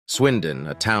Swindon,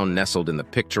 a town nestled in the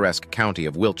picturesque county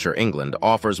of Wiltshire, England,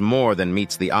 offers more than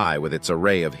meets the eye with its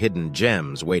array of hidden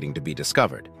gems waiting to be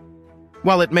discovered.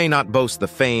 While it may not boast the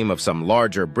fame of some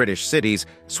larger British cities,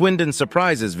 Swindon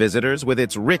surprises visitors with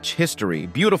its rich history,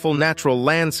 beautiful natural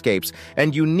landscapes,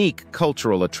 and unique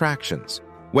cultural attractions.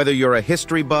 Whether you're a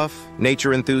history buff,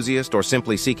 nature enthusiast, or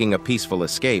simply seeking a peaceful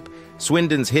escape,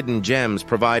 Swindon's hidden gems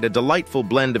provide a delightful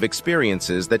blend of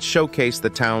experiences that showcase the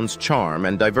town's charm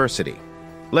and diversity.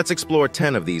 Let's explore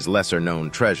 10 of these lesser-known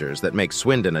treasures that make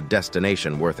Swindon a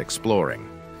destination worth exploring.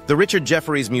 The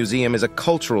Jefferies Museum is a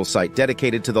cultural site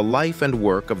dedicated to the life and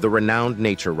work of the renowned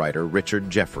nature writer Richard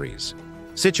Jefferies.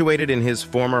 Situated in his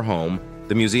former home,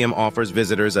 the museum offers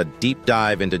visitors a deep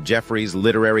dive into Jefferies'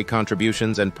 literary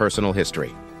contributions and personal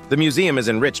history. The museum is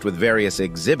enriched with various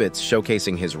exhibits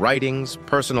showcasing his writings,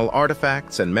 personal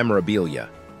artifacts, and memorabilia.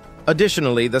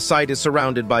 Additionally, the site is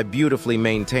surrounded by beautifully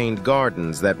maintained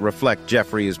gardens that reflect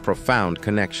Jefferies' profound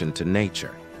connection to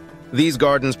nature. These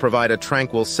gardens provide a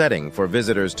tranquil setting for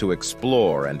visitors to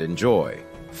explore and enjoy,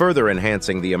 further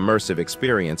enhancing the immersive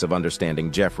experience of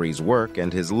understanding Jefferies' work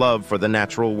and his love for the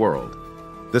natural world.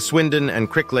 The Swindon and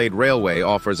Cricklade Railway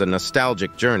offers a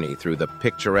nostalgic journey through the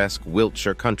picturesque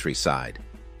Wiltshire countryside,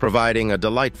 providing a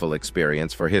delightful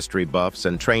experience for history buffs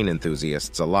and train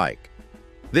enthusiasts alike.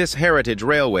 This heritage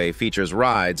railway features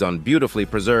rides on beautifully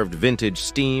preserved vintage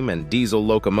steam and diesel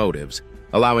locomotives,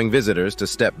 allowing visitors to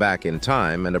step back in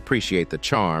time and appreciate the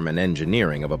charm and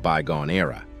engineering of a bygone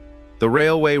era. The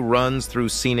railway runs through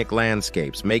scenic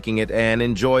landscapes, making it an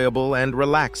enjoyable and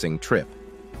relaxing trip.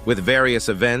 With various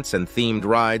events and themed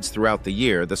rides throughout the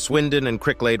year, the Swindon and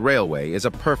Cricklade Railway is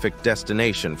a perfect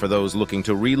destination for those looking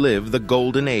to relive the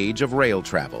golden age of rail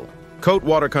travel. Coate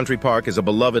Water Country Park is a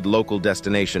beloved local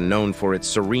destination known for its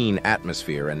serene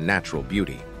atmosphere and natural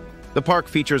beauty. The park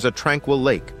features a tranquil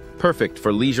lake, perfect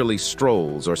for leisurely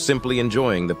strolls or simply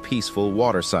enjoying the peaceful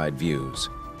waterside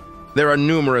views. There are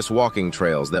numerous walking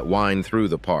trails that wind through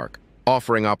the park,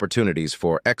 offering opportunities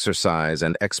for exercise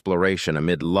and exploration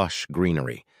amid lush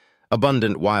greenery.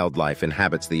 Abundant wildlife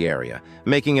inhabits the area,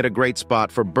 making it a great spot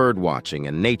for birdwatching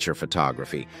and nature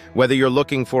photography. Whether you're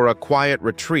looking for a quiet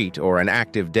retreat or an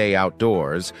active day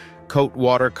outdoors, Coate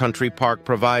Water Country Park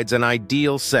provides an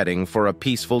ideal setting for a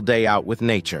peaceful day out with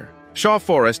nature. Shaw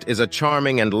Forest is a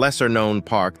charming and lesser-known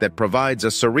park that provides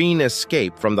a serene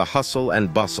escape from the hustle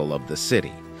and bustle of the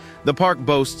city. The park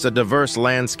boasts a diverse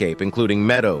landscape including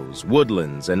meadows,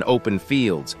 woodlands, and open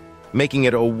fields, making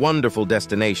it a wonderful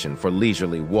destination for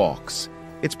leisurely walks.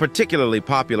 It's particularly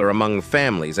popular among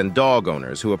families and dog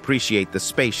owners who appreciate the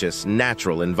spacious,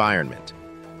 natural environment.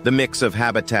 The mix of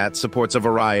habitats supports a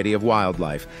variety of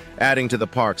wildlife, adding to the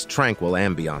park's tranquil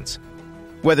ambiance.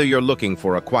 Whether you're looking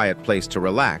for a quiet place to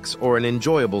relax or an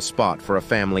enjoyable spot for a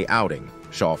family outing,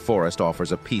 Shaw Forest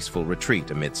offers a peaceful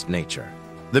retreat amidst nature.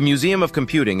 The Museum of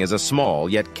Computing is a small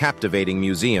yet captivating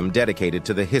museum dedicated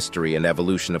to the history and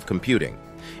evolution of computing.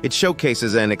 It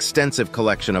showcases an extensive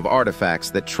collection of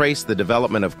artifacts that trace the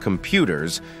development of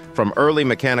computers from early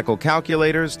mechanical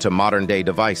calculators to modern-day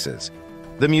devices.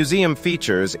 The museum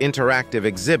features interactive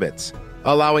exhibits,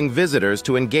 allowing visitors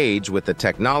to engage with the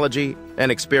technology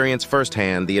and experience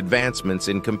firsthand the advancements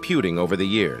in computing over the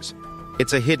years.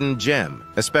 It's a hidden gem,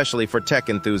 especially for tech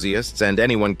enthusiasts and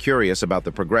anyone curious about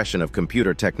the progression of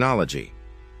computer technology.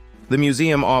 The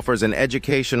museum offers an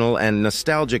educational and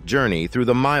nostalgic journey through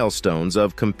the milestones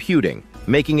of computing,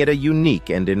 making it a unique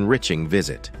and enriching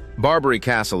visit. Barbary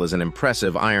Castle is an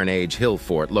impressive Iron Age hill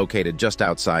fort located just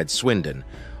outside Swindon,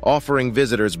 offering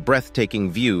visitors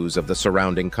breathtaking views of the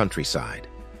surrounding countryside.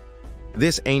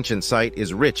 This ancient site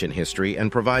is rich in history and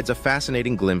provides a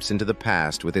fascinating glimpse into the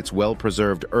past with its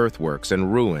well-preserved earthworks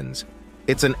and ruins.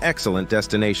 It's an excellent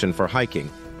destination for hiking,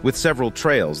 with several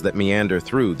trails that meander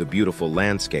through the beautiful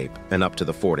landscape and up to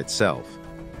the fort itself.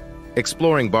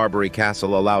 Exploring Barbary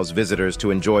Castle allows visitors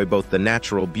to enjoy both the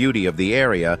natural beauty of the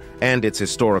area and its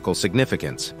historical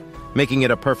significance, making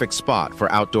it a perfect spot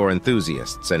for outdoor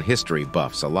enthusiasts and history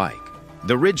buffs alike.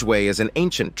 The Ridgeway is an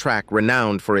ancient track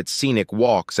renowned for its scenic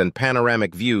walks and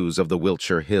panoramic views of the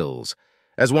Wiltshire Hills.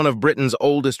 As one of Britain's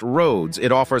oldest roads,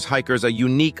 it offers hikers a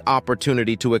unique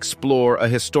opportunity to explore a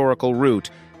historical route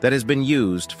that has been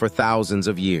used for thousands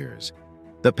of years.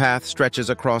 The path stretches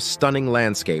across stunning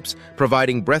landscapes,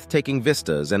 providing breathtaking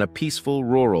vistas and a peaceful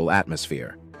rural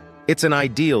atmosphere. It's an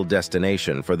ideal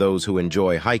destination for those who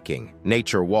enjoy hiking,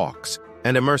 nature walks,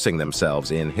 and immersing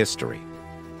themselves in history.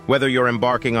 Whether you're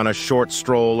embarking on a short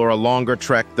stroll or a longer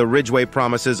trek, the Ridgeway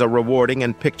promises a rewarding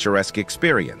and picturesque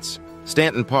experience.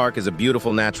 Stanton Park is a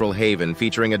beautiful natural haven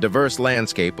featuring a diverse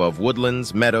landscape of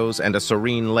woodlands, meadows, and a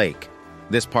serene lake.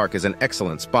 This park is an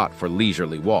excellent spot for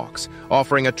leisurely walks,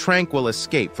 offering a tranquil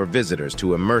escape for visitors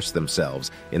to immerse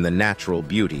themselves in the natural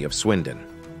beauty of Swindon.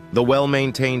 The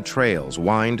well-maintained trails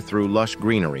wind through lush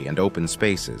greenery and open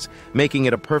spaces, making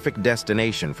it a perfect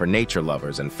destination for nature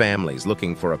lovers and families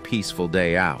looking for a peaceful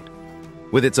day out.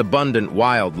 With its abundant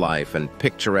wildlife and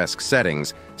picturesque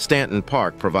settings, Stanton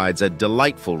Park provides a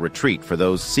delightful retreat for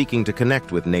those seeking to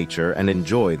connect with nature and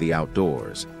enjoy the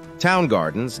outdoors. Town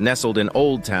Gardens, nestled in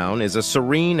Old Town, is a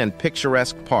serene and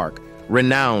picturesque park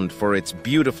renowned for its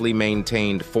beautifully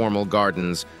maintained formal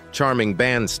gardens, charming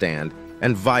bandstand,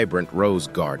 and vibrant rose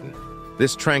garden.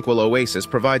 This tranquil oasis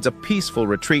provides a peaceful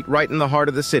retreat right in the heart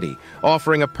of the city,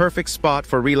 offering a perfect spot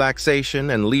for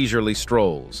relaxation and leisurely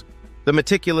strolls. The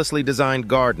meticulously designed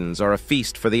gardens are a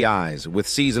feast for the eyes, with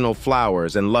seasonal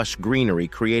flowers and lush greenery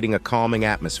creating a calming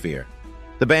atmosphere.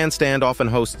 The bandstand often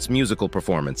hosts musical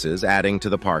performances, adding to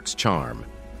the park's charm.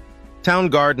 Town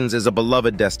Gardens is a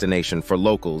beloved destination for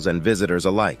locals and visitors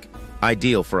alike,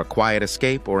 ideal for a quiet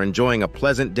escape or enjoying a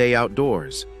pleasant day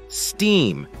outdoors.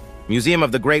 STEAM, Museum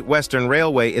of the Great Western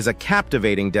Railway, is a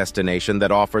captivating destination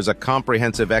that offers a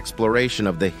comprehensive exploration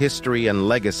of the history and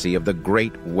legacy of the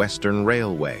Great Western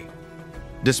Railway.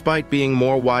 Despite being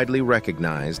more widely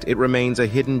recognized, it remains a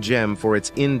hidden gem for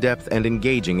its in-depth and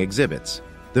engaging exhibits.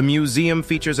 The museum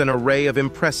features an array of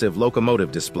impressive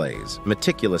locomotive displays,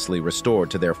 meticulously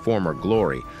restored to their former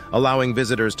glory, allowing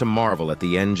visitors to marvel at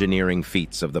the engineering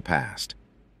feats of the past.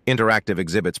 Interactive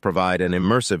exhibits provide an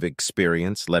immersive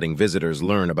experience, letting visitors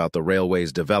learn about the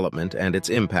railway's development and its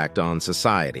impact on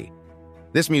society.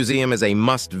 This museum is a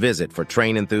must-visit for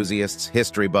train enthusiasts,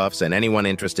 history buffs, and anyone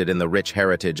interested in the rich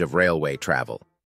heritage of railway travel.